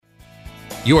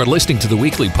You are listening to the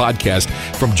weekly podcast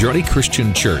from Journey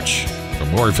Christian Church. For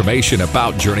more information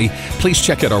about Journey, please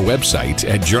check out our website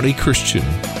at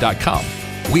journeychristian.com.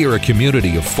 We are a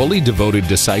community of fully devoted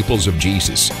disciples of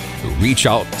Jesus who reach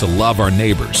out to love our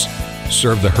neighbors,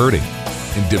 serve the hurting,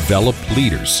 and develop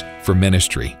leaders for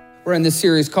ministry. We're in this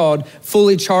series called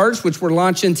Fully Charged, which we're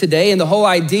launching today. And the whole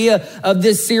idea of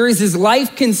this series is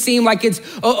life can seem like it's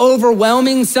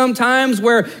overwhelming sometimes,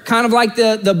 where kind of like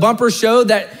the bumper showed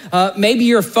that maybe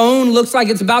your phone looks like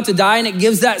it's about to die and it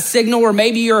gives that signal, or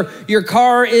maybe your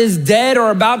car is dead or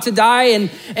about to die.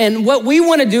 And what we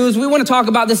want to do is we want to talk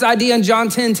about this idea in John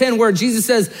 10:10, where Jesus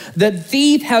says, the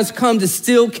thief has come to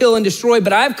steal, kill, and destroy,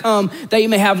 but I've come that you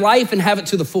may have life and have it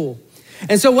to the full.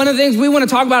 And so one of the things we want to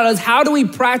talk about is how do we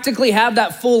practically have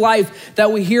that full life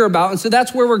that we hear about? And so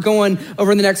that's where we're going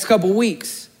over the next couple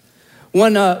weeks.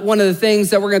 One of the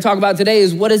things that we're going to talk about today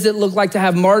is what does it look like to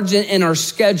have margin in our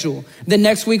schedule? Then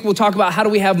next week, we'll talk about how do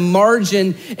we have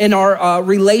margin in our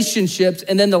relationships.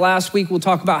 And then the last week, we'll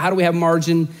talk about how do we have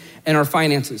margin in our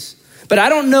finances. But I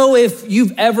don't know if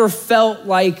you've ever felt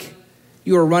like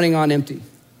you are running on empty.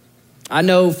 I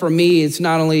know for me, it's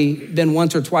not only been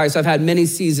once or twice. I've had many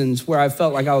seasons where I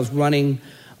felt like I was running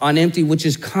on empty, which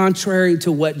is contrary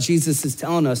to what Jesus is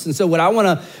telling us. And so what I want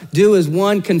to do is,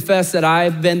 one, confess that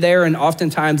I've been there and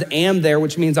oftentimes am there,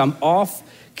 which means I'm off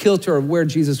kilter of where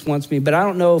Jesus wants me. But I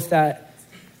don't know if that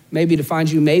maybe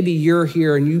defines you. Maybe you're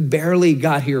here and you barely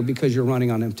got here because you're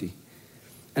running on empty.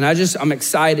 And I'm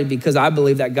excited because I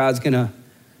believe that God's going to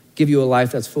give you a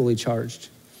life that's fully charged.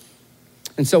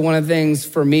 And so one of the things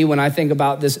for me, when I think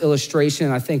about this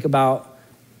illustration, I think about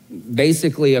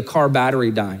basically a car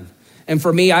battery dying. And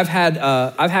for me, I've had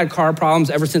car problems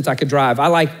ever since I could drive.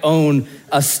 I own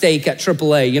a stake at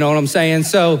AAA, you know what I'm saying?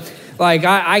 So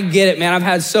I get it, man. I've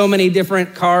had so many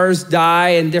different cars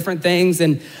die and different things.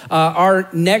 And our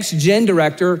next gen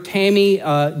director, Tammy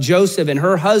Joseph, and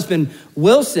her husband,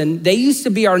 Wilson, they used to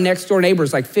be our next door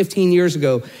neighbors 15 years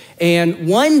ago. And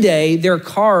one day their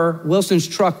car, Wilson's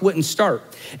truck, wouldn't start.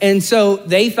 And so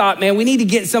they thought, man, we need to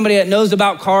get somebody that knows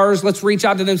about cars. Let's reach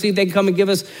out to them, see if they can come and give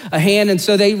us a hand. And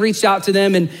so they reached out to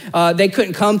them and they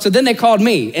couldn't come. So then they called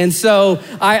me. And so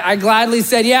I gladly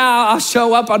said, yeah, I'll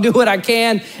show up. I'll do what I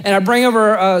can. And I bring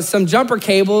over some jumper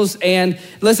cables. And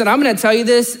listen, I'm going to tell you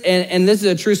this. And this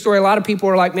is a true story. A lot of people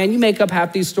are like, man, you make up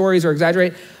half these stories or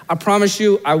exaggerate. I promise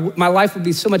you, my life would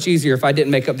be so much easier if I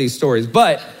didn't make up these stories.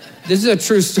 But this is a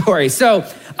true story. So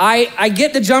I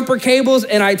get the jumper cables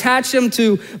and I attach them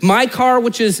to my car,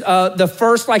 which is the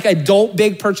first adult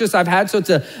big purchase I've had. So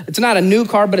it's not a new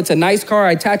car, but it's a nice car.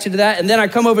 I attach it to that. And then I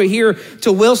come over here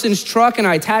to Wilson's truck and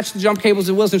I attach the jumper cables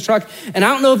to Wilson's truck. And I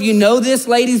don't know if you know this,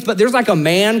 ladies, but there's a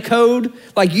man code.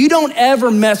 You don't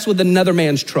ever mess with another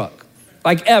man's truck,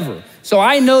 ever. So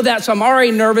I know that, so I'm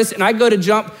already nervous and I go to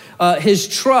jump his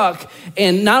truck,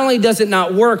 and not only does it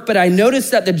not work, but I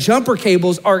notice that the jumper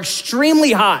cables are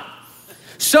extremely hot.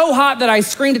 So hot that I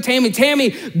screamed to Tammy,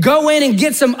 go in and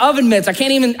get some oven mitts. I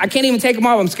can't even take them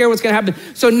off. I'm scared what's gonna happen.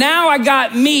 So now I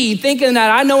got me thinking that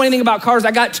I know anything about cars.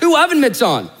 I got 2 oven mitts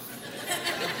on.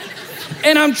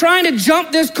 And I'm trying to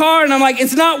jump this car and I'm like,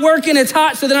 it's not working, it's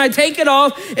hot. So then I take it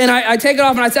off and I take it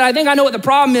off and I said, I think I know what the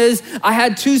problem is. I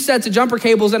had 2 sets of jumper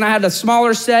cables and I had a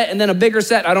smaller set and then a bigger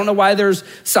set. I don't know why there's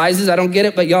sizes, I don't get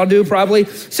it, but y'all do probably.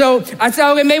 So I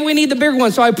said, okay, maybe we need the bigger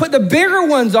ones. So I put the bigger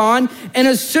ones on, and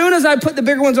as soon as I put the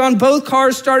bigger ones on, both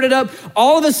cars started up.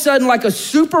 All of a sudden, like a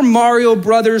Super Mario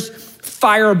Brothers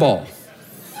fireball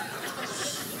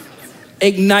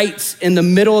ignites in the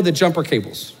middle of the jumper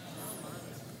cables.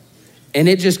 And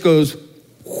it just goes,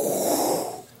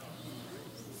 whoo.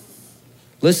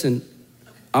 Listen,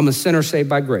 I'm a sinner saved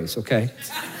by grace, okay?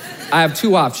 I have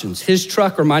 2 options, his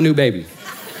truck or my new baby.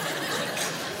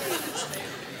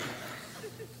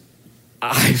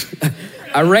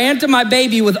 I ran to my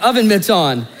baby with oven mitts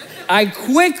on. I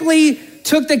quickly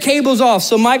took the cables off,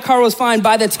 so my car was fine.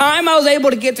 By the time I was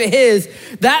able to get to his,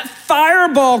 that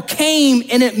fireball came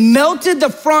and it melted the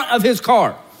front of his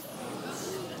car.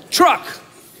 Truck.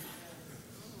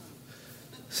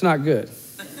 It's not good.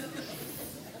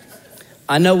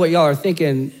 I know what y'all are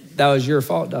thinking, that was your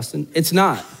fault, Dustin. It's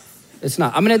not.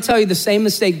 I'm gonna tell you the same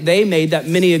mistake they made that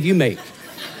many of you make,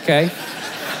 okay?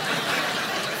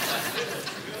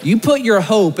 You put your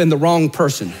hope in the wrong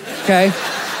person, okay?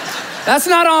 That's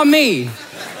not on me.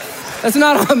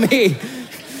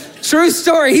 True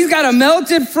story, he's got a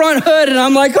melted front hood and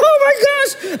I'm like, oh my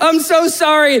gosh, I'm so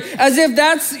sorry. As if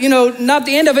that's, not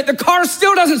the end of it. The car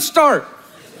still doesn't start.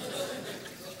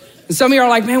 And some of you are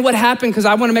like, man, what happened? Because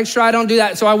I want to make sure I don't do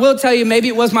that. So I will tell you, maybe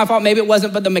it was my fault, maybe it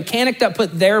wasn't, but the mechanic that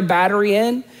put their battery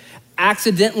in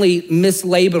accidentally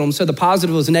mislabeled them. So the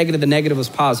positive was negative, the negative was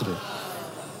positive.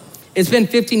 It's been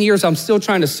 15 years. I'm still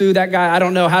trying to sue that guy. I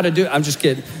don't know how to do it. I'm just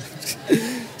kidding.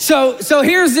 So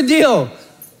here's the deal.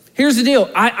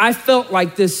 I felt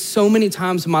like this so many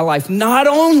times in my life. Not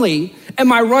only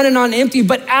am I running on empty,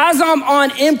 but as I'm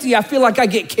on empty, I feel like I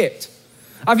get kicked.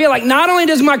 I feel like not only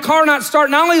does my car not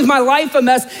start, not only is my life a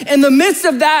mess, in the midst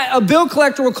of that, a bill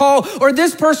collector will call, or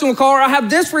this person will call, or I have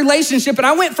this relationship, and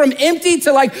I went from empty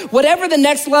to like whatever the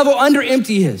next level under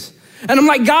empty is. And I'm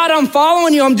like, God, I'm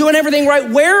following you. I'm doing everything right.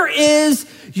 Where is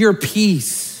your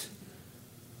peace?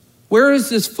 Where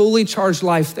is this fully charged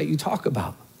life that you talk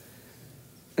about?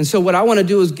 And so what I want to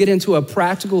do is get into a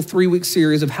practical 3-week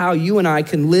series of how you and I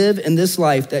can live in this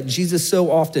life that Jesus so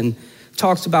often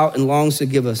talks about and longs to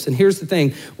give us. And here's the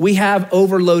thing, we have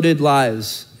overloaded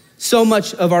lives. So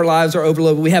much of our lives are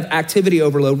overloaded. We have activity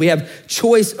overload. We have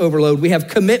choice overload. We have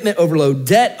commitment overload,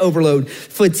 debt overload,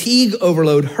 fatigue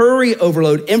overload, hurry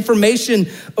overload, information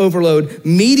overload,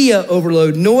 media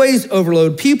overload, noise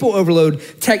overload, people overload,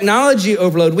 technology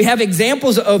overload. We have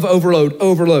examples of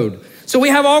overload. So we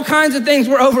have all kinds of things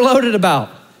we're overloaded about.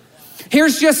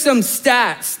 Here's just some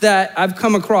stats that I've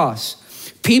come across.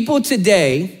 People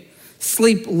today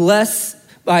sleep less,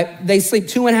 they sleep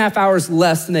 2.5 hours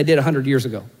less than they did 100 years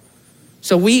ago.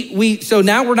 So so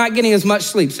now we're not getting as much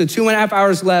sleep. So 2.5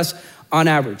 hours less on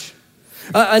average.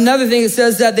 Another thing, it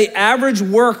says that the average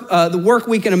the work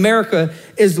week in America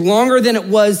is longer than it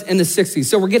was in the 60s.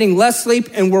 So we're getting less sleep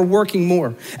and we're working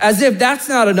more. As if that's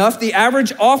not enough, the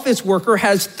average office worker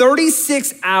has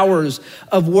 36 hours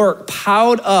of work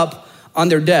piled up on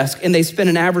their desk, and they spend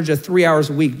an average of 3 hours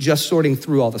a week just sorting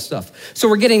through all the stuff. So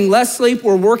we're getting less sleep,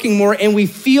 we're working more, and we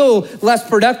feel less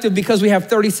productive because we have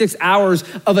 36 hours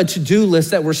of a to-do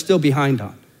list that we're still behind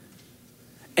on.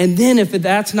 And then if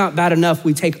that's not bad enough,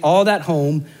 we take all that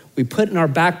home, we put it in our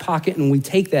back pocket, and we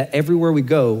take that everywhere we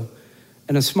go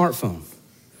in a smartphone.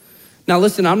 Now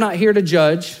listen, I'm not here to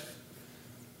judge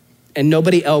and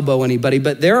nobody elbow anybody,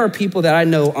 but there are people that I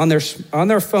know on their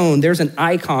phone, there's an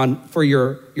icon for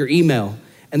your email,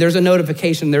 and there's a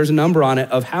notification, there's a number on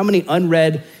it of how many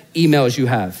unread emails you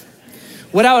have.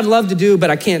 What I would love to do, but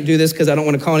I can't do this because I don't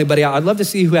want to call anybody out, I'd love to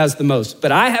see who has the most,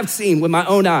 but I have seen with my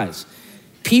own eyes,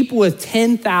 people with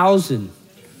 10,000.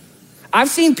 I've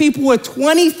seen people with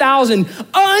 20,000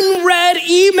 unread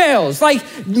emails.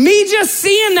 Like, me just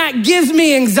seeing that gives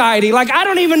me anxiety. Like, I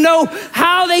don't even know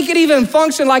how they could even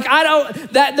function. Like,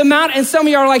 the amount, and some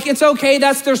of you are like, it's okay,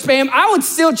 that's their spam. I would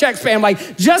still check spam.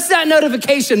 Like, just that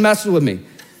notification messes with me.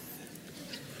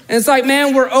 And it's like,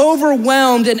 man, we're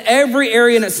overwhelmed in every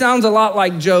area, and it sounds a lot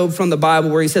like Job from the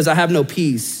Bible where he says, I have no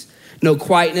peace, no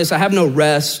quietness, I have no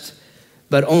rest,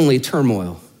 but only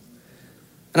turmoil.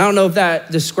 And I don't know if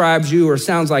that describes you or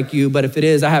sounds like you, but if it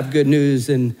is, I have good news,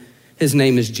 and his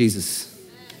name is Jesus.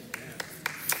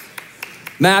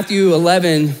 Matthew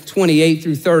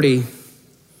 11:28-30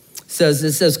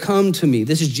 says, come to me.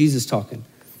 This is Jesus talking.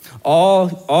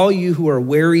 All you who are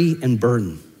weary and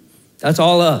burdened. That's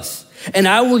all us. And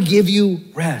I will give you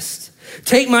rest.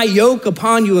 Take my yoke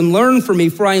upon you and learn from me,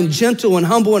 for I am gentle and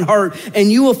humble in heart,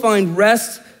 and you will find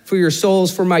rest for your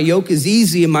souls, for my yoke is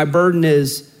easy and my burden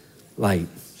is light.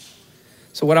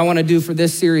 So what I want to do for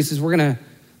this series is this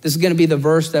is going to be the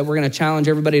verse that we're going to challenge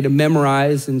everybody to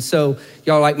memorize. And so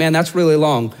y'all are like, man, that's really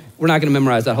long. We're not going to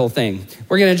memorize that whole thing.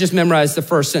 We're going to just memorize the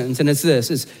first sentence. And it's this,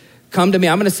 is come to me.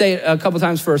 I'm going to say it a couple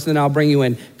times first, and then I'll bring you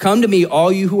in. Come to me,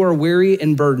 all you who are weary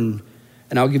and burdened,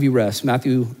 and I'll give you rest.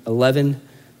 Matthew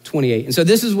 11:28. And so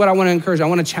this is what I want to encourage. I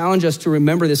want to challenge us to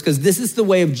remember this, because this is the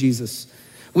way of Jesus.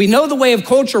 We know the way of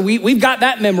culture. We've got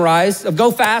that memorized of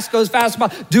go fast, go as fast as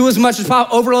possible, do as much as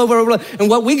possible, overload. And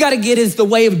what we got to get is the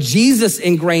way of Jesus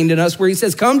ingrained in us, where he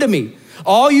says, come to me,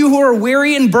 all you who are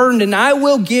weary and burdened, and I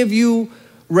will give you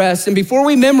rest. And before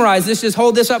we memorize this, just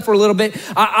hold this up for a little bit.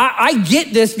 I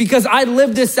get this because I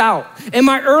lived this out. In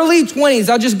my early 20s,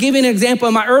 I'll just give you an example.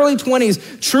 In my early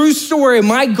 20s, true story,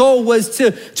 my goal was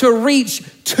to reach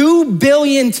 2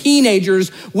 billion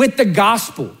teenagers with the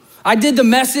gospel. I did the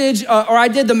message, or I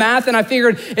did the math, and I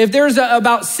figured if there's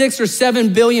about 6 or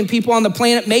 7 billion people on the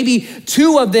planet, maybe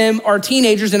 2 of them are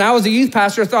teenagers, and I was a youth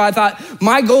pastor, so I thought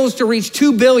my goal is to reach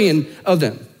 2 billion of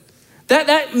them.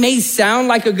 That may sound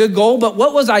like a good goal, but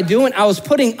what was I doing? I was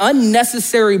putting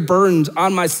unnecessary burdens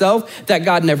on myself that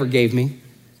God never gave me.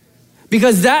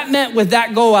 Because that meant with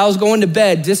that goal, I was going to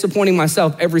bed disappointing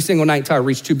myself every single night until I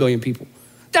reached 2 billion people.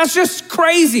 That's just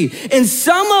crazy. And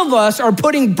some of us are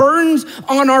putting burdens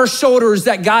on our shoulders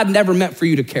that God never meant for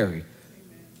you to carry.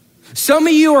 Some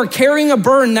of you are carrying a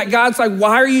burden that God's like,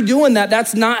 why are you doing that?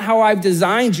 That's not how I've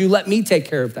designed you. Let me take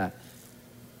care of that.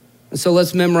 And so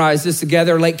let's memorize this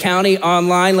together. Lake County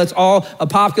online, let's all,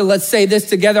 Apopka, let's say this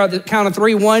together at the count of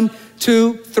 3. 1,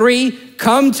 2, 3.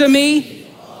 Come to me,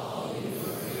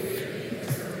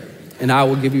 and I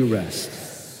will give you rest.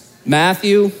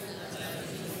 Matthew,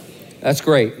 that's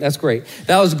great, that's great.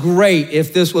 That was great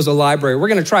if this was a library. We're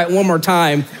gonna try it one more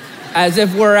time as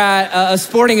if we're at a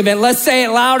sporting event. Let's say it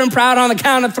loud and proud on the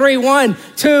count of 3. 1,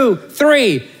 2,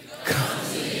 3.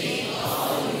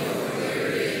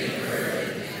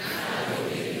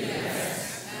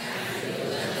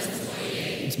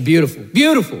 Beautiful,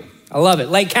 beautiful. I love it.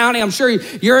 Lake County, I'm sure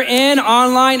you're in,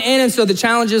 online, and so the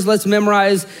challenge is let's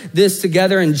memorize this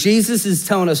together. And Jesus is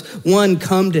telling us, 1,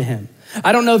 come to him.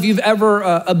 I don't know if you've ever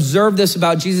observed this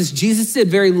about Jesus. Jesus did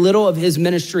very little of his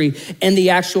ministry in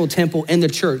the actual temple, in the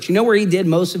church. You know where he did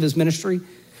most of his ministry?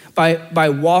 By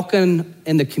walking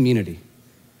in the community.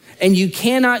 And you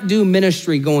cannot do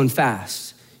ministry going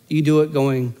fast. You do it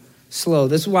going slow.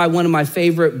 This is why one of my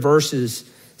favorite verses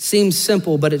seems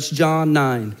simple, but it's John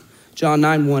 9. John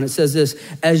 9:1. It says this: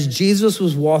 as Jesus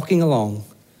was walking along,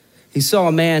 he saw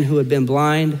a man who had been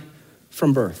blind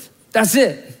from birth. That's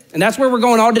it. And that's where we're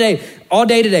going all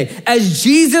day today. As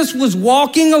Jesus was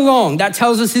walking along, that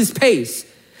tells us his pace.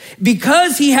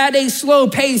 Because he had a slow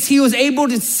pace, he was able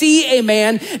to see a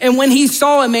man. And when he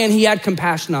saw a man, he had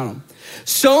compassion on him.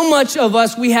 So much of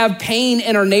us, we have pain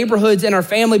in our neighborhoods and our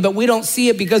family, but we don't see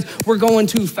it because we're going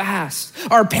too fast.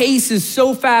 Our pace is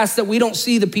so fast that we don't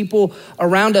see the people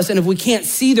around us. And if we can't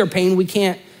see their pain, we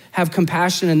can't have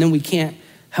compassion, and then we can't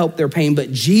help their pain.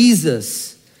 But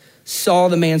Jesus saw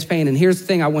the man's pain. And here's the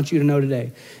thing I want you to know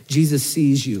today. Jesus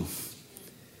sees you.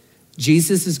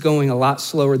 Jesus is going a lot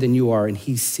slower than you are, and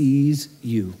he sees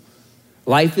you.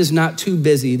 Life is not too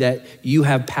busy that you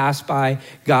have passed by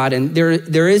God. And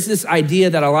there is this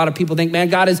idea that a lot of people think, man,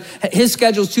 his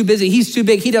schedule's too busy. He's too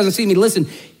big. He doesn't see me. Listen,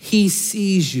 he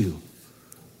sees you.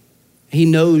 He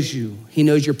knows you. He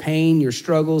knows your pain, your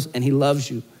struggles, and he loves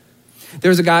you.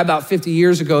 There's a guy about 50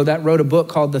 years ago that wrote a book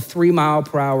called The 3 Mile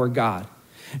Per Hour God.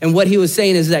 And what he was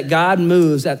saying is that God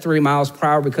moves at 3 miles per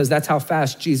hour because that's how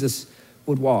fast Jesus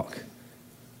would walk.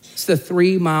 It's the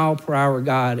 3 mile per hour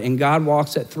God, and God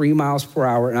walks at 3 miles per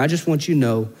hour. And I just want you to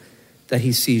know that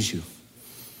he sees you.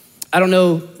 I don't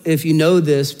know if you know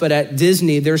this, but at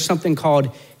Disney, there's something called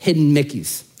hidden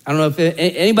Mickeys. I don't know if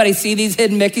anybody see these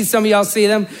hidden Mickeys. Some of y'all see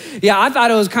them. Yeah, I thought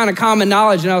it was kind of common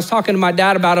knowledge, and I was talking to my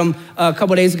dad about them a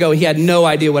couple of days ago. He had no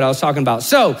idea what I was talking about.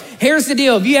 So here's the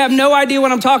deal. If you have no idea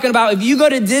what I'm talking about, if you go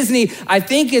to Disney, I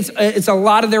think it's a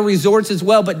lot of their resorts as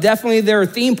well, but definitely their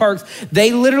theme parks,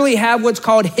 they literally have what's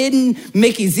called hidden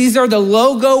Mickeys. These are the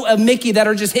logo of Mickey that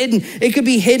are just hidden. It could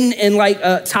be hidden in like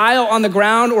a tile on the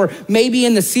ground, or maybe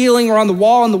in the ceiling or on the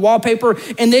wall in the wallpaper.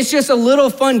 And it's just a little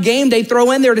fun game they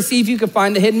throw in there to see if you can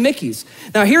find the hidden Mickeys.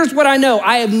 Now, here's what I know.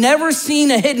 I have never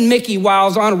seen a hidden Mickey while I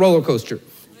was on a roller coaster,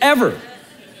 ever.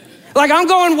 Like, I'm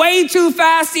going way too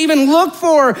fast to even look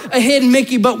for a hidden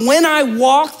Mickey. But when I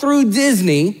walk through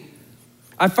Disney,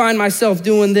 I find myself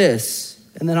doing this.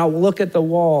 And then I'll look at the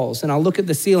walls and I'll look at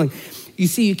the ceiling. You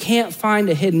see, you can't find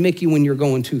a hidden Mickey when you're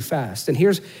going too fast. And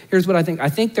here's what I think. I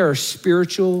think there are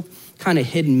spiritual kind of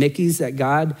hidden Mickeys that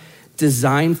God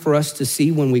designed for us to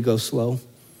see when we go slow.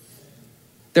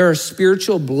 There are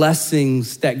spiritual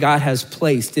blessings that God has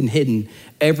placed and hidden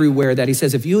everywhere that he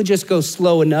says, if you would just go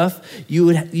slow enough, you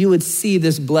would see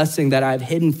this blessing that I've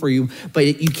hidden for you, but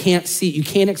you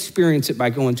can't experience it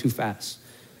by going too fast.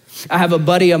 I have a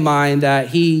buddy of mine that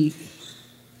he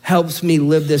helps me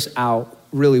live this out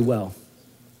really well.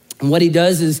 And what he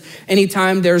does is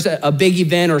anytime there's a big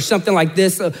event or something like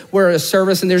this, where a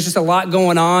service and there's just a lot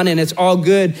going on and it's all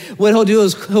good, what he'll do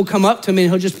is he'll come up to me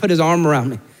and he'll just put his arm around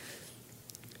me.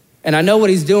 And I know what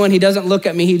he's doing. He doesn't look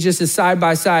at me. He just is side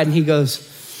by side and he goes,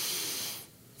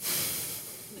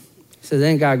 he says,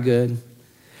 ain't God good?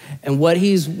 And what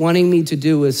he's wanting me to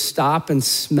do is stop and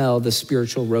smell the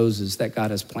spiritual roses that God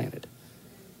has planted.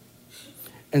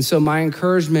 And so my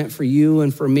encouragement for you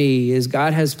and for me is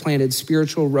God has planted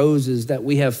spiritual roses that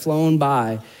we have flown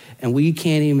by and we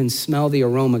can't even smell the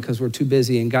aroma because we're too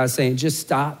busy. And God's saying, just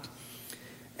stop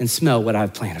and smell what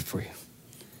I've planted for you.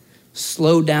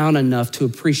 Slow down enough to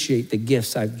appreciate the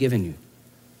gifts I've given you.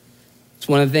 It's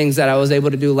one of the things that I was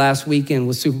able to do last weekend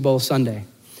with Super Bowl Sunday.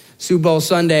 Super Bowl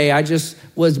Sunday, I just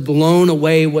was blown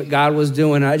away what God was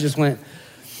doing. I just went,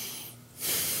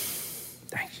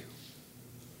 thank you.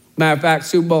 Matter of fact,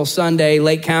 Super Bowl Sunday,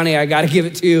 Lake County, I got to give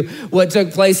it to you. What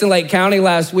took place in Lake County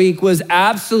last week was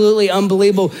absolutely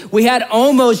unbelievable. We had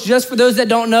almost, just for those that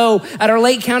don't know, at our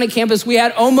Lake County campus, we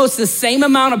had almost the same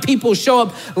amount of people show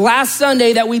up last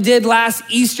Sunday that we did last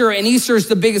Easter, and Easter is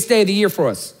the biggest day of the year for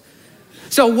us.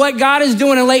 So what God is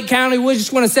doing in Lake County, we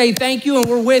just want to say thank you, and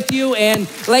we're with you. And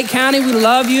Lake County, we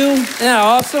love you. Isn't that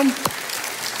awesome?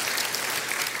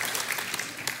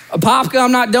 Apopka,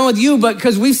 I'm not done with you, but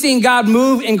because we've seen God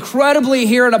move incredibly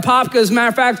here at Apopka. As a matter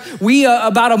of fact, we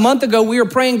about a month ago, we were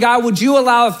praying, God, would you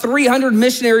allow 300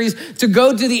 missionaries to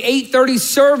go to the 8:30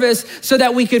 service so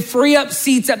that we could free up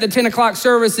seats at the 10 o'clock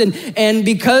service. And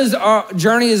because our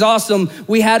journey is awesome,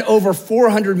 we had over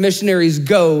 400 missionaries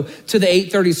go to the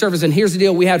 8:30 service. And here's the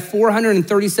deal. We had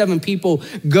 437 people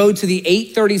go to the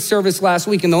 8:30 service last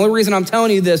week. And the only reason I'm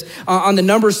telling you this on the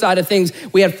numbers side of things,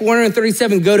 we had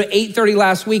 437 go to 8:30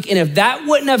 last week. And if that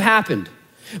wouldn't have happened,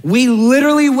 we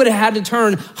literally would have had to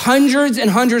turn hundreds and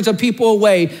hundreds of people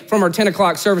away from our 10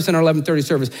 o'clock service and our 11:30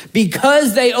 service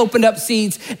because they opened up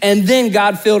seats and then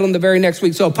God filled them the very next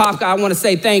week. So Apopka, I want to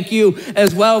say thank you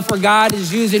as well for God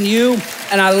is using you.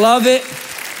 And I love it,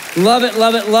 love it,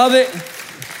 love it, love it.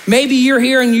 Maybe you're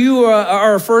here and you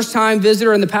are a first-time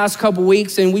visitor in the past couple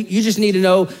weeks, and you just need to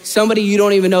know somebody you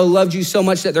don't even know loved you so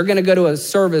much that they're going to go to a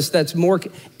service that's more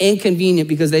inconvenient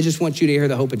because they just want you to hear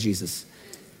the hope of Jesus.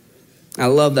 I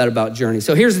love that about Journey.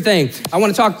 So here's the thing. I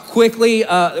want to talk quickly.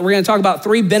 We're going to talk about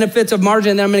 3 benefits of margin,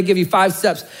 and then I'm going to give you 5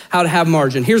 steps how to have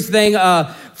margin. Here's the thing.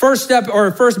 First step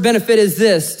or first benefit is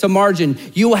this to margin.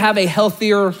 You will have a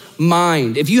healthier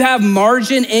mind. If you have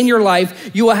margin in your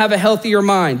life, you will have a healthier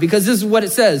mind because this is what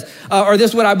it says, or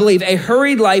this is what I believe. A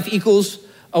hurried life equals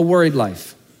a worried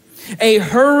life. A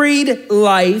hurried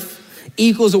life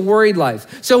equals a worried life.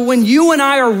 So when you and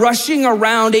I are rushing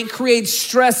around, it creates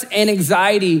stress and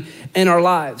anxiety in our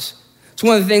lives. It's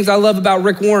one of the things I love about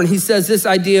Rick Warren. He says this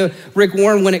idea, Rick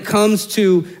Warren, when it comes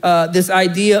to this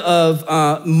idea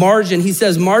of margin, he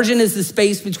says margin is the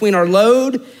space between our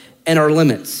load and our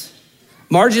limits.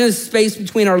 Margin is the space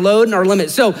between our load and our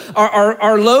limits. So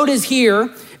our load is here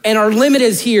and our limit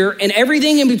is here, and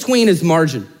everything in between is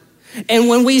margin. And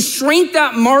when we shrink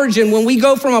that margin, when we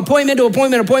go from appointment to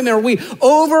appointment, or we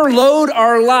overload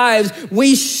our lives,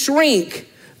 we shrink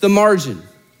the margin.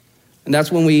 And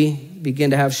that's when we begin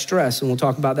to have stress, and we'll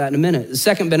talk about that in a minute. The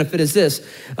second benefit is this.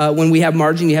 When we have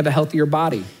margin, you have a healthier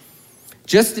body.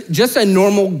 Just a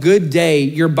normal good day,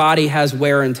 your body has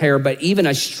wear and tear, but even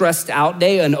a stressed out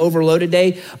day, an overloaded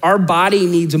day, our body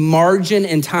needs margin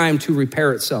and time to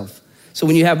repair itself. So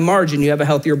when you have margin, you have a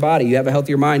healthier body, you have a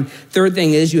healthier mind. Third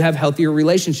thing is you have healthier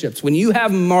relationships. When you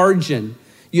have margin,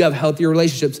 you have healthier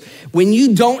relationships. When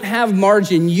you don't have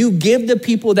margin, you give the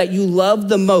people that you love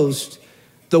the most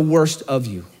the worst of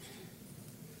you.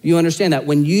 You understand that?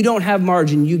 When you don't have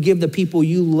margin, you give the people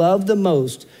you love the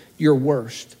most your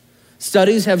worst.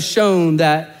 Studies have shown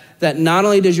that not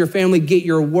only does your family get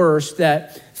your worst,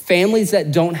 that families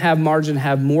that don't have margin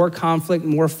have more conflict,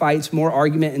 more fights, more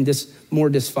argument, and more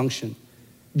dysfunction,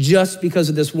 just because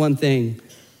of this one thing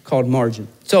called margin.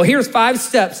 So here's 5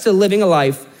 steps to living a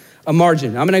life of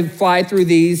margin. I'm gonna fly through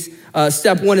these.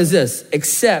 Step 1 is this: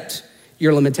 accept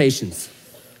your limitations.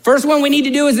 First one we need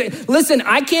to do is, listen,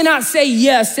 I cannot say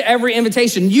yes to every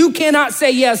invitation. You cannot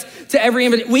say yes to every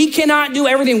invitation. We cannot do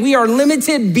everything. We are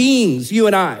limited beings, you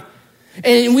and I.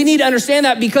 And we need to understand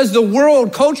that because the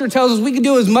world culture tells us we can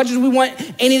do as much as we want,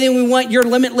 anything we want. You're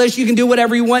limitless. You can do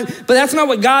whatever you want. But that's not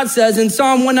what God says. In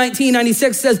Psalm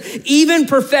 119:96 says, even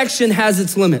perfection has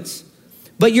its limits,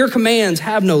 but your commands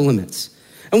have no limits.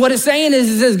 And what it's saying is,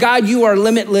 it says, God, you are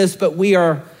limitless, but we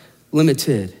are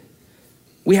limited.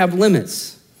 We have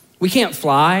limits. We can't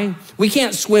fly. We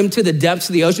can't swim to the depths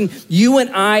of the ocean. You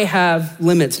and I have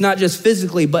limits, not just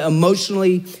physically, but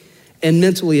emotionally and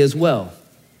mentally as well.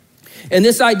 And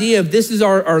this idea of this is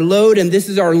our load and this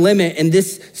is our limit and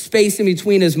this space in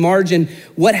between is margin,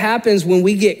 what happens when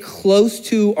we get close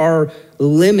to our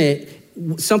limit,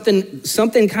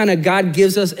 something kind of God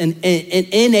gives us an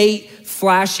innate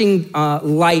flashing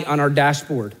light on our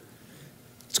dashboard.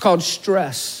 It's called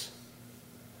stress.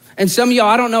 And some of y'all,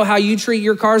 I don't know how you treat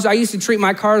your cars. I used to treat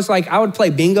my cars like I would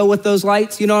play bingo with those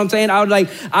lights. You know what I'm saying?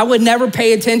 I would never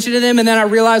pay attention to them. And then I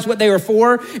realized what they were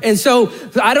for. And so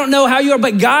I don't know how you are,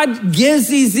 but God gives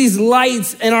these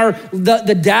lights in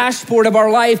the dashboard of our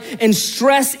life. And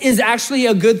stress is actually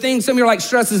a good thing. Some of you are like,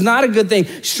 stress is not a good thing.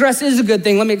 Stress is a good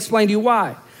thing. Let me explain to you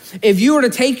why. If you were to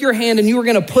take your hand and you were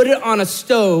going to put it on a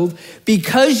stove,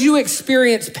 because you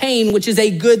experience pain, which is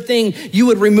a good thing, you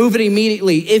would remove it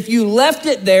immediately. If you left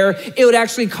it there, it would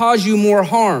actually cause you more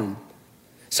harm.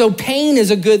 So pain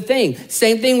is a good thing.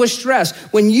 Same thing with stress.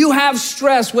 When you have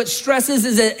stress, what stress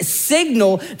is a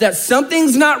signal that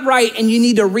something's not right and you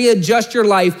need to readjust your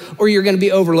life or you're going to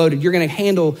be overloaded. You're going to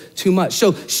handle too much.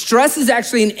 So stress is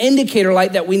actually an indicator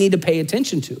light that we need to pay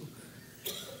attention to.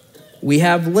 We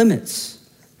have limits.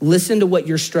 Listen to what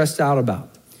you're stressed out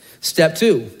about. Step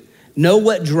 2, know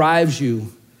what drives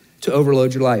you to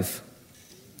overload your life.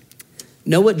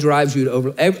 Know what drives you to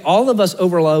overload. All of us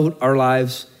overload our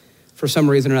lives for some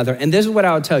reason or another. And this is what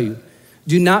I would tell you.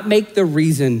 Do not make the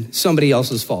reason somebody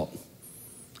else's fault.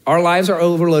 Our lives are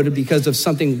overloaded because of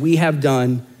something we have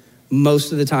done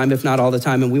most of the time, if not all the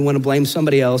time, and we want to blame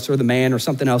somebody else or the man or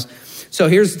something else. So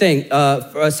here's the thing.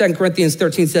 2 Corinthians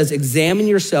 13 says, examine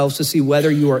yourselves to see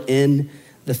whether you are in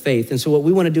the faith. And so what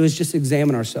we want to do is just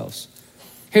examine ourselves.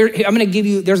 Here, I'm going to give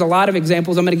you, there's a lot of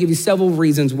examples. I'm going to give you several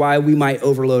reasons why we might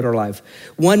overload our life.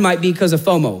 One might be because of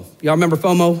FOMO. Y'all remember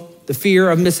FOMO? The fear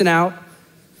of missing out.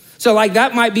 So like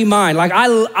that might be mine. Like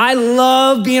I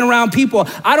love being around people.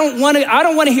 I don't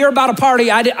want to hear about a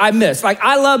party I miss. Like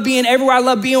I love being everywhere. I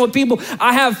love being with people.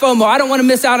 I have FOMO. I don't want to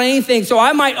miss out on anything. So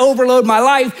I might overload my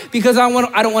life because I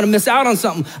don't want to miss out on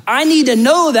something. I need to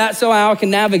know that so I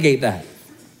can navigate that.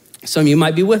 Some of you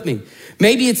might be with me.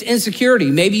 Maybe it's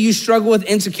insecurity. Maybe you struggle with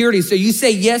insecurity. So you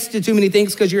say yes to too many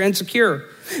things because you're insecure.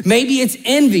 Maybe it's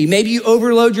envy. Maybe you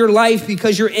overload your life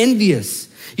because you're envious.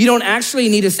 You don't actually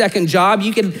need a second job.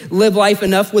 You can live life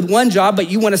enough with one job, but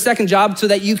you want a second job so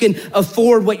that you can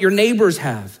afford what your neighbors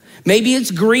have. Maybe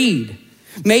it's greed.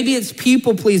 Maybe it's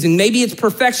people pleasing. Maybe it's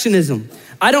perfectionism.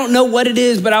 I don't know what it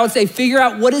is, but I would say figure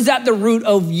out what is at the root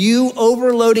of you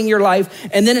overloading your life.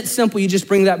 And then it's simple. You just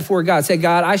bring that before God. Say,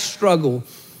 God, I struggle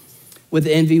with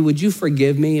envy. Would you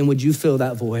forgive me and would you fill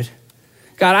that void?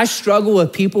 God, I struggle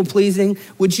with people pleasing.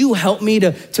 Would you help me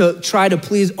to try to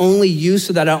please only you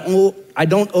so that I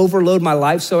don't overload my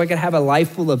life so I can have a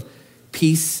life full of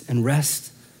peace and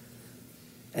rest?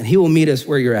 And he will meet us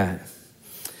where you're at.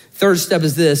 Third step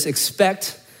is this: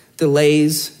 expect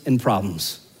delays and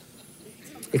problems.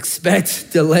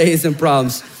 Expect delays and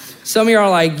problems. Some of you are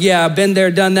like, yeah, I've been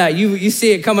there, done that. You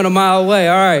see it coming a mile away.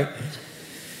 All right.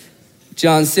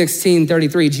 John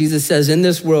 16:33, Jesus says, in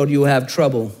this world you will have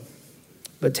trouble,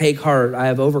 but take heart, I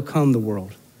have overcome the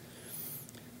world.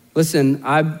 Listen,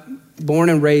 I'm born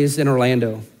and raised in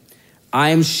Orlando. I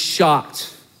am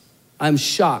shocked. I'm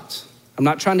shocked. I'm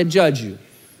not trying to judge you.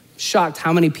 Shocked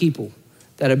how many people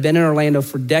that have been in Orlando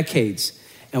for decades,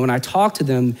 and when I talk to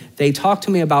them, they talk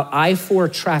to me about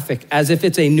I-4 traffic as if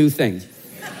it's a new thing.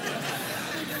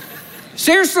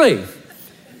 Seriously.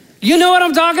 You know what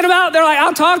I'm talking about? They're like,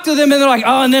 I'll talk to them and they're like,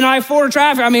 oh, and then I-4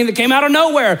 traffic. I mean, it came out of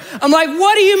nowhere. I'm like,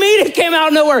 what do you mean it came out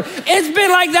of nowhere? It's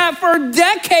been like that for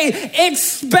decades.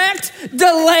 Expect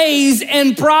delays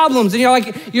and problems. And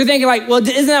you're thinking like, well,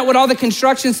 isn't that what all the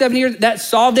construction 7 years, that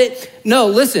solved it? No,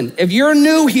 listen, if you're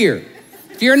new here,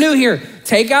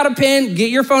 take out a pen, get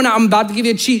your phone out. I'm about to give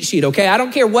you a cheat sheet, okay? I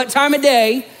don't care what time of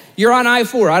day you're on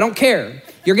I-4. I don't care.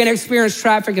 You're gonna experience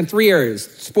traffic in 3 areas.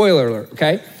 Spoiler alert,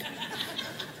 okay?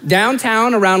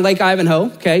 Downtown around Lake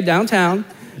Ivanhoe, okay, downtown.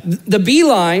 The B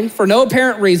line, for no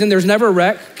apparent reason, there's never a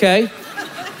wreck, okay?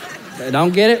 I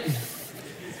don't get it.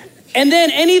 And then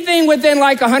anything within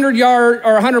like 100 yards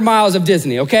or 100 miles of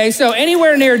Disney, okay? So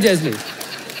anywhere near Disney.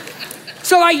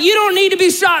 So like you don't need to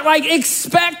be shocked, like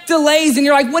expect delays. And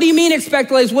you're like, what do you mean expect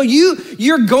delays? Well,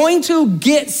 you're going to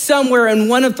get somewhere in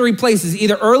one of 3 places,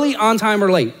 either early, on time,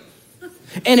 or late.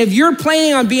 And if you're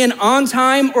planning on being on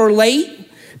time or late,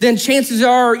 then chances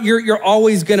are you're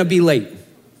always gonna be late,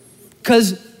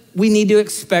 because we need to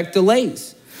expect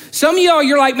delays. Some of y'all,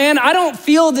 you're like, man, I don't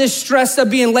feel this stress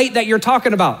of being late that you're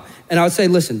talking about. And I would say,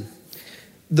 listen,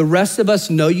 the rest of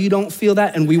us know you don't feel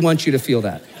that, and we want you to feel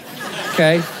that,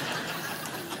 okay?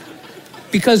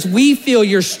 Because we feel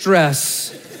your stress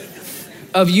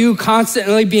of you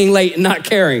constantly being late and not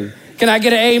caring. Can I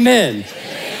get an amen?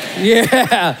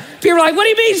 Yeah. People are like, what do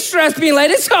you mean stress being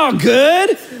late? It's all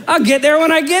good. I'll get there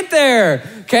when I get there,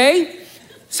 okay?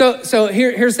 So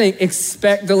here's the thing,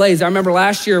 expect delays. I remember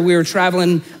last year we were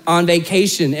traveling on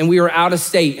vacation and we were out of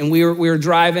state and we were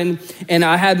driving, and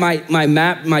I had my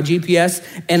map, my GPS,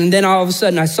 and then all of a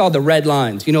sudden I saw the red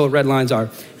lines. You know what red lines are?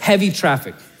 Heavy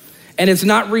traffic. And it's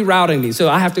not rerouting me, so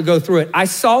I have to go through it. I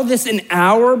saw this an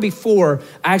hour before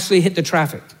I actually hit the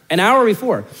traffic, an hour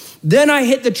before. Then I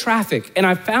hit the traffic and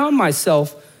I found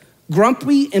myself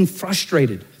grumpy and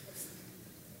frustrated.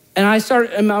 And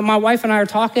my wife and I are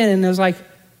talking, and I was like,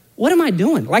 what am I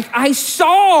doing? Like, I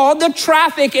saw the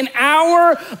traffic an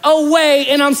hour away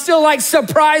and I'm still like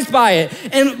surprised by it.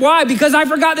 And why? Because I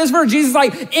forgot this verse. Jesus is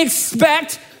like,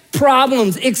 expect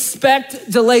problems, expect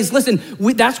delays. Listen,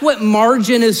 that's what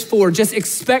margin is for. Just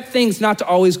expect things not to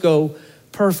always go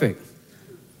perfect.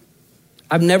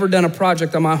 I've never done a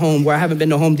project on my home where I haven't been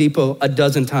to Home Depot a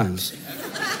dozen times.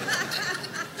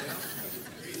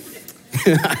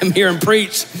 I'm hearing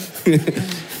preach.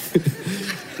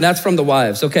 That's from the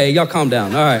wives. Okay, y'all calm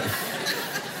down. All right.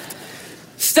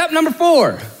 Step number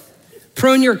 4,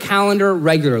 Prune your calendar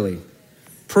regularly.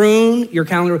 Prune your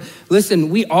calendar. Listen,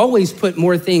 we always put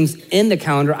more things in the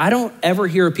calendar. I don't ever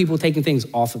hear of people taking things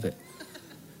off of it.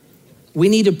 We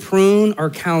need to prune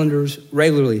our calendars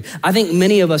regularly. I think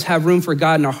many of us have room for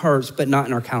God in our hearts, but not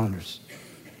in our calendars.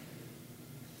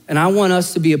 And I want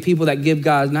us to be a people that give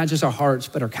God not just our hearts,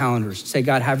 but our calendars. Say,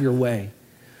 God, have your way.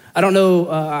 I don't know,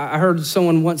 I heard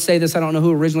someone once say this, I don't know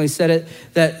who originally said it,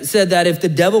 that said that if the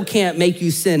devil can't make you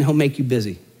sin, he'll make you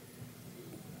busy.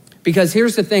 Because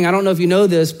here's the thing, I don't know if you know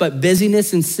this, but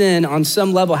busyness and sin on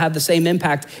some level have the same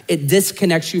impact. It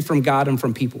disconnects you from God and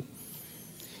from people.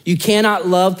 You cannot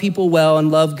love people well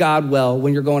and love God well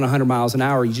when you're going 100 miles an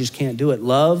hour. You just can't do it.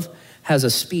 Love has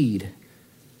a speed.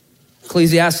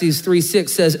 Ecclesiastes 3:6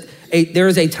 says, there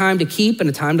is a time to keep and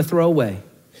a time to throw away.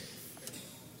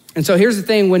 And so here's the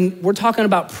thing, when we're talking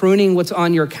about pruning what's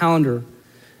on your calendar,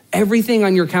 everything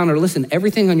on your calendar, listen,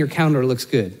 everything on your calendar looks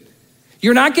good.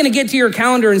 You're not gonna get to your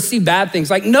calendar and see bad things.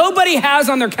 Like nobody has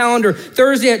on their calendar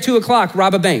Thursday at 2:00,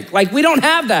 rob a bank. Like we don't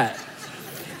have that.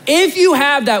 If you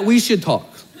have that, we should talk,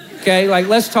 okay? Like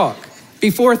let's talk,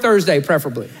 before Thursday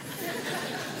preferably.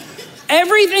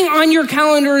 Everything on your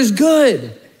calendar is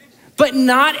good, but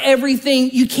not everything,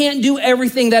 you can't do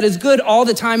everything that is good all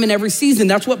the time in every season.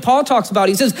 That's what Paul talks about.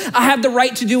 He says, I have the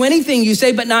right to do anything you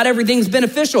say, but not everything's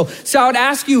beneficial. So I would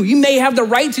ask you, you may have the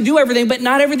right to do everything, but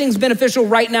not everything's beneficial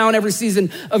right now in every season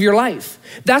of your life.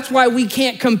 That's why we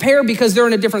can't compare, because they're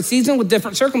in a different season with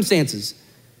different circumstances.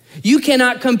 You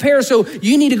cannot compare. So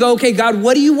you need to go, okay, God,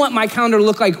 what do you want my calendar to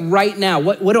look like right now?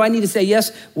 What do I need to say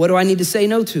yes? What do I need to say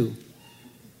no to?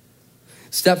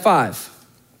 Step 5.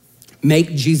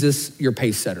 Make Jesus your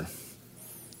pace setter.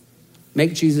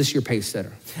 Make Jesus your pace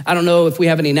setter. I don't know if we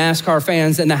have any NASCAR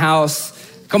fans in the house.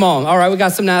 Come on, all right, we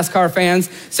got some NASCAR fans.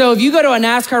 So if you go to a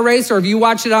NASCAR race or if you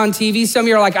watch it on TV, some of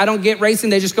you are like, I don't get racing.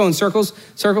 They just go in circles,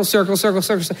 circles, circles, circles,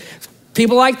 circles.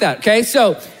 People like that, okay?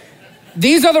 So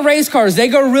these are the race cars. They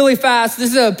go really fast.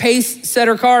 This is a pace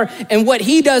setter car. And what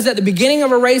he does at the beginning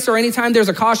of a race or anytime there's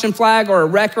a caution flag or a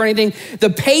wreck or anything, the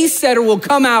pace setter will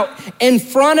come out in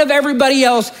front of everybody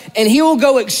else and he will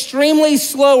go extremely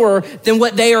slower than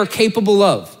what they are capable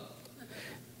of.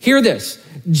 Hear this.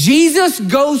 Jesus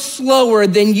goes slower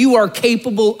than you are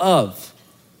capable of,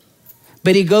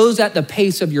 but he goes at the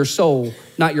pace of your soul,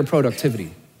 not your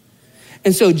productivity.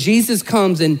 And so Jesus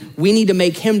comes and we need to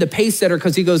make him the pace setter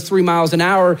because he goes 3 miles an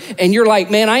hour. And you're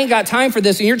like, man, I ain't got time for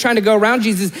this. And you're trying to go around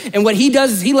Jesus. And what he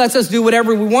does is he lets us do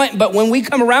whatever we want. But when we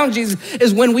come around Jesus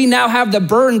is when we now have the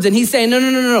burdens. And he's saying,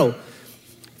 no.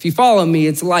 If you follow me,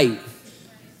 it's light.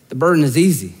 The burden is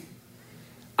easy.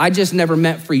 I just never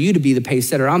meant for you to be the pace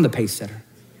setter. I'm the pace setter.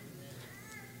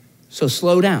 So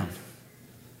slow down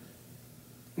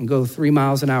and go 3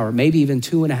 miles an hour, maybe even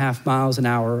 2.5 miles an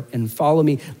hour, and follow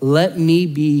me. Let me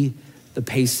be the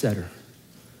pace setter.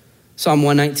 Psalm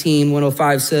 119,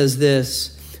 105 says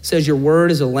this. It says, your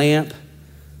word is a lamp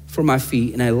for my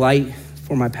feet and a light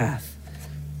for my path.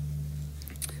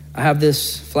 I have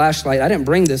this flashlight. I didn't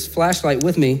bring this flashlight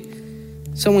with me.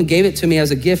 Someone gave it to me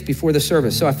as a gift before the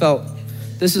service. So I felt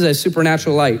this is a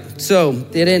supernatural light. So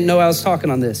they didn't know I was talking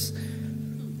on this.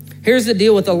 Here's the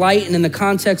deal with the light, and in the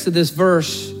context of this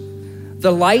verse,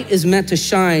 the light is meant to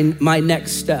shine my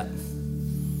next step.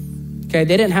 Okay,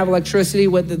 they didn't have electricity.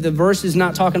 What the verse is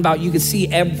not talking about, you can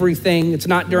see everything. It's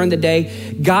not during the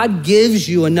day. God gives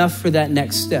you enough for that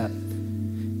next step,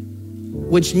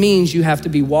 which means you have to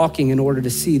be walking in order to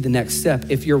see the next step.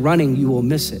 If you're running, you will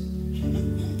miss it.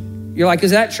 You're like, is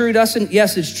that true, Dustin?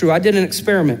 Yes, it's true. I did an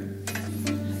experiment.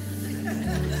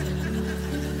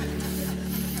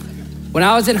 When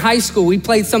I was in high school, we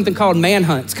played something called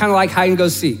Manhunt. It's kind of like hide and go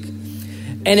seek.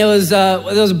 And there was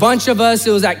a bunch of us.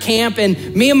 It was at camp,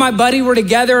 and me and my buddy were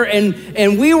together,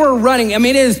 and we were running. I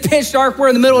mean, it is pitch dark. We're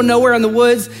in the middle of nowhere in the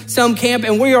woods, some camp,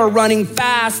 and we are running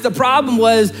fast. The problem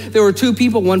was there were 2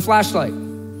 people, 1 flashlight.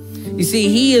 You see,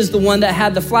 he is the one that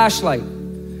had the flashlight.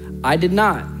 I did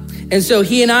not. And so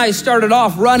he and I started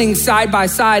off running side by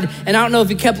side, and I don't know if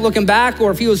he kept looking back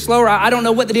or if he was slower. I don't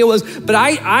know what the deal was, but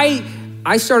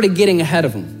I started getting ahead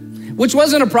of him, which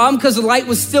wasn't a problem because the light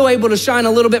was still able to shine a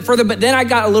little bit further, but then I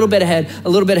got a little bit ahead.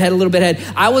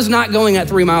 I was not going at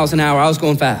 3 miles an hour. I was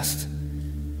going fast.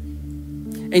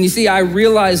 And you see, I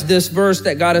realized this verse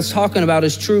that God is talking about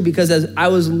is true because as I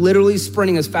was literally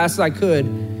sprinting as fast as I could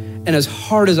and as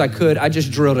hard as I could, I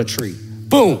just drilled a tree.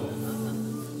 Boom.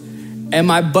 And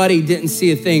my buddy didn't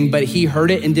see a thing, but he heard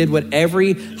it and did what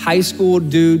every high school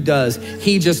dude does.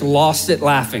 He just lost it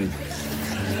laughing.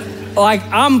 Like,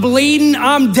 I'm bleeding,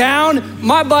 I'm down.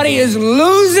 My buddy is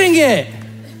losing it.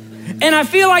 And I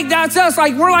feel like that's us.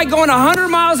 Like we're like going 100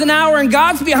 miles an hour and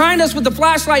God's behind us with the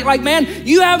flashlight. Like, man,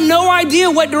 you have no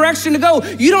idea what direction to go.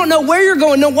 You don't know where you're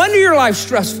going. No wonder your life's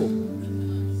stressful.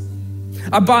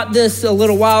 I bought this a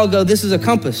little while ago. This is a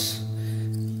compass.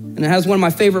 And it has one of my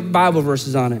favorite Bible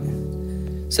verses on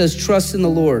it. It says, trust in the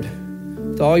Lord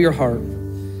with all your heart.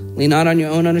 Lean not on your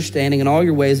own understanding. In all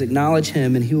your ways, acknowledge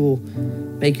him and he will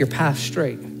make your path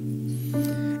straight.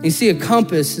 And you see, a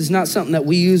compass is not something that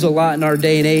we use a lot in our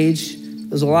day and age. It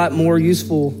was a lot more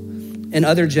useful in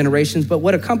other generations. But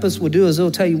what a compass will do is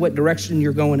it'll tell you what direction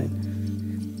you're going in.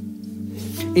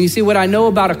 And you see, what I know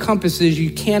about a compass is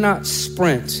you cannot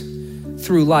sprint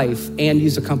through life and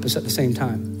use a compass at the same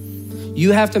time.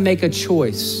 You have to make a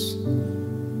choice.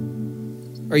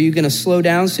 Are you going to slow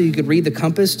down so you could read the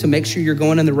compass to make sure you're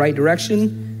going in the right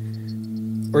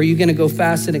direction? Or are you going to go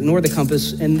fast and ignore the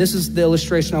compass? And this is the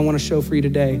illustration I want to show for you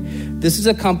today. This is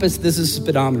a compass. This is a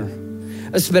speedometer.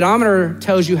 A speedometer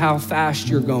tells you how fast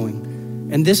you're going.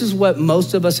 And this is what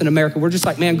most of us in America, we're just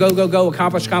like, man, go, go, go,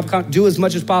 accomplish, do as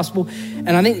much as possible.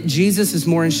 And I think Jesus is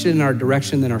more interested in our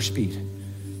direction than our speed.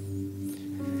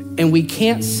 And we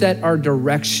can't set our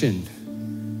direction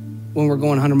when we're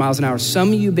going 100 miles an hour.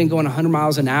 Some of you have been going 100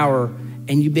 miles an hour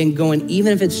and you've been going,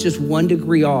 even if it's just 1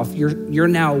 degree off, you're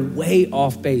now way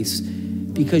off base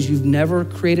because you've never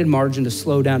created margin to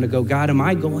slow down to go, God, am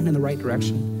I going in the right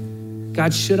direction?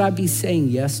 God, should I be saying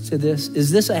yes to this? Is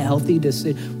this a healthy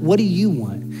decision? What do you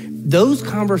want? Those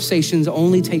conversations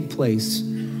only take place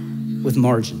with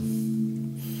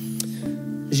margin.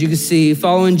 As you can see,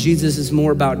 following Jesus is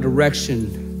more about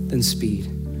direction than speed.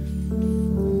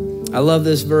 I love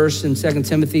this verse in 2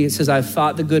 Timothy. It says, I've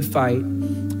fought the good fight.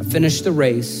 I've finished the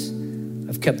race.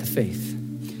 I've kept the faith.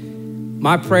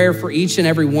 My prayer for each and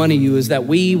every one of you is that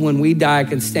we, when we die,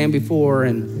 can stand before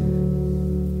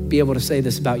and be able to say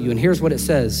this about you. And here's what it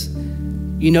says.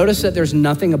 You notice that there's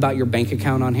nothing about your bank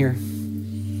account on here.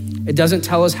 It doesn't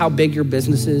tell us how big your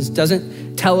business is. It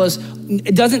doesn't tell us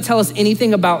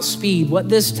anything about speed. What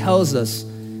this tells us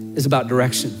is about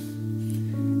direction.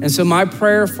 And so my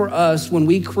prayer for us when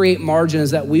we create margin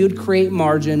is that we would create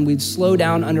margin, we'd slow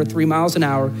down under 3 miles an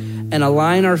hour and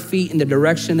align our feet in the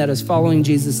direction that is following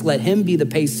Jesus. Let him be the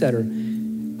pace setter.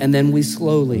 And then we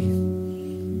slowly,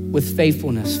 with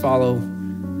faithfulness, follow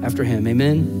after him.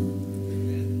 Amen?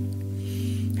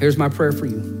 Here's my prayer for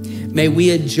you. May we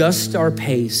adjust our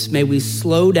pace. May we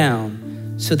slow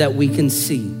down so that we can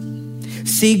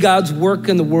see God's work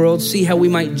in the world, see how we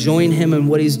might join him in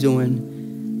what he's doing,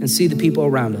 and see the people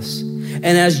around us. And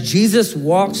as Jesus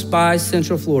walks by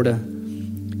Central Florida,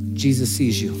 Jesus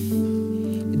sees you.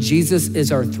 Jesus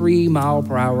is our 3 mile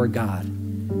per hour God.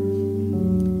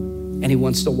 And he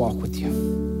wants to walk with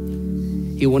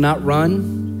you. He will not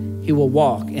run, he will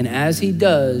walk. And as he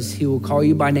does, he will call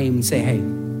you by name and say, hey,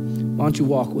 why don't you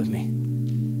walk with me?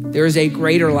 There is a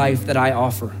greater life that I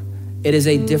offer. It is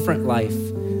a different life,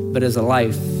 but is a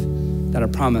life that I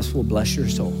promise will bless your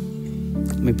soul.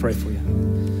 Let me pray for you.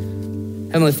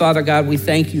 Heavenly Father, God, we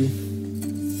thank you.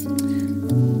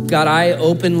 God, I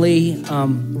openly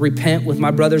repent with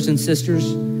my brothers and sisters.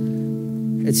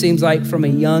 It seems like from a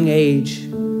young age,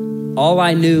 all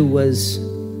I knew was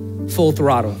full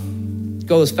throttle.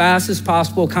 Go as fast as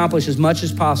possible, accomplish as much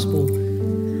as possible.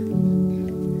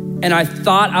 And I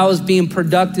thought I was being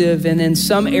productive, and in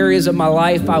some areas of my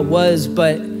life I was,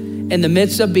 but in the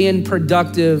midst of being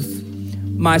productive,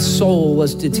 my soul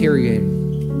was deteriorating.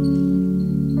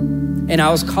 And I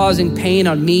was causing pain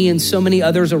on me and so many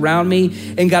others around me.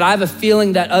 And God, I have a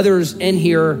feeling that others in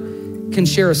here can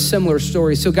share a similar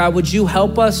story. So God, would you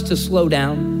help us to slow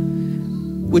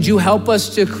down? Would you help us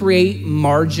to create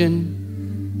margin?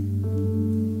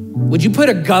 Would you put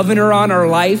a governor on our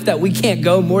life that we can't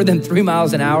go more than 3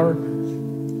 miles an hour?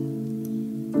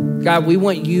 God, we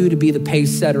want you to be the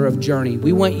pace setter of Journey.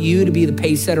 We want you to be the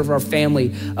pace setter of our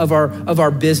family, of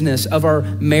our business, of our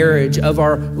marriage, of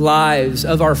our lives,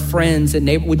 of our friends and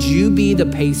neighbors. Would you be the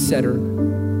pace setter?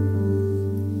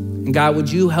 And God,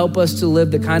 would you help us to live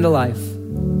the kind of life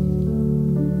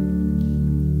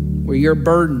where your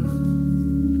burden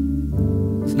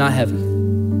is not heavy?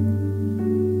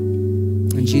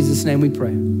 In Jesus' name we pray.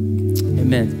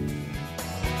 Amen.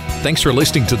 Thanks for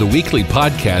listening to the weekly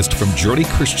podcast from Journey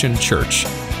Christian Church.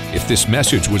 If this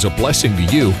message was a blessing to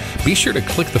you, be sure to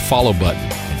click the follow button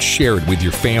and share it with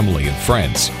your family and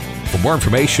friends. For more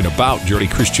information about Journey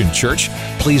Christian Church,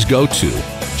 please go to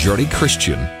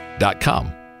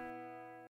journeychristian.com.